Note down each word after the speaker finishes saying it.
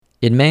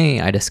In May,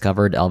 I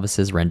discovered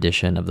Elvis's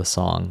rendition of the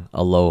song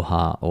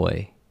Aloha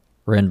Oi,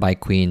 written by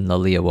Queen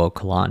Liliuokalani.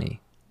 Kalani.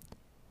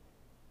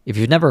 If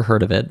you've never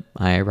heard of it,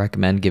 I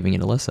recommend giving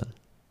it a listen.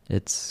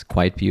 It's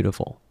quite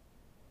beautiful.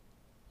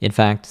 In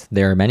fact,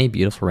 there are many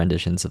beautiful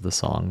renditions of the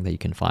song that you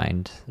can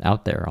find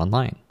out there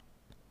online.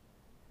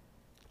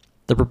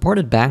 The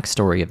purported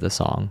backstory of the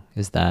song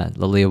is that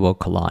Liliuokalani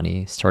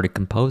Kalani started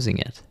composing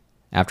it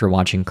after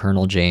watching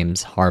Colonel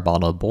James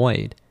Harbottle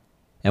Boyd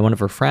and one of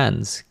her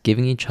friends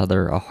giving each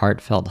other a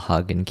heartfelt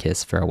hug and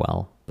kiss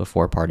farewell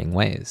before parting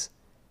ways.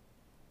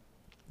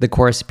 The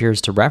chorus appears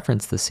to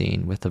reference the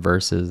scene with the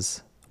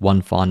verses,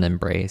 "One fond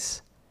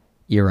embrace,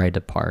 ere I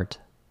depart,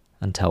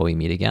 until we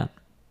meet again."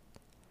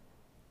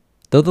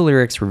 Though the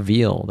lyrics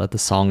reveal that the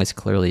song is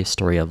clearly a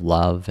story of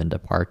love and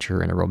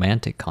departure in a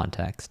romantic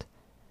context,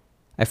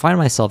 I find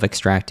myself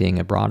extracting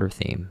a broader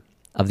theme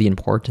of the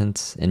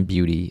importance and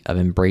beauty of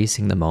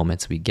embracing the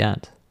moments we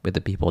get with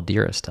the people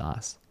dearest to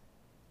us.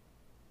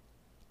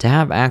 To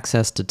have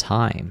access to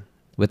time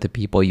with the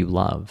people you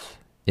love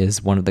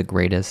is one of the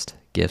greatest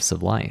gifts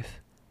of life.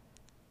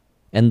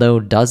 And though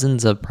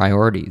dozens of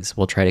priorities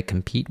will try to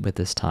compete with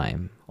this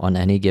time on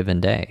any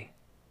given day,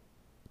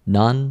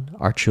 none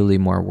are truly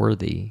more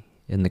worthy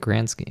in the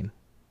grand scheme.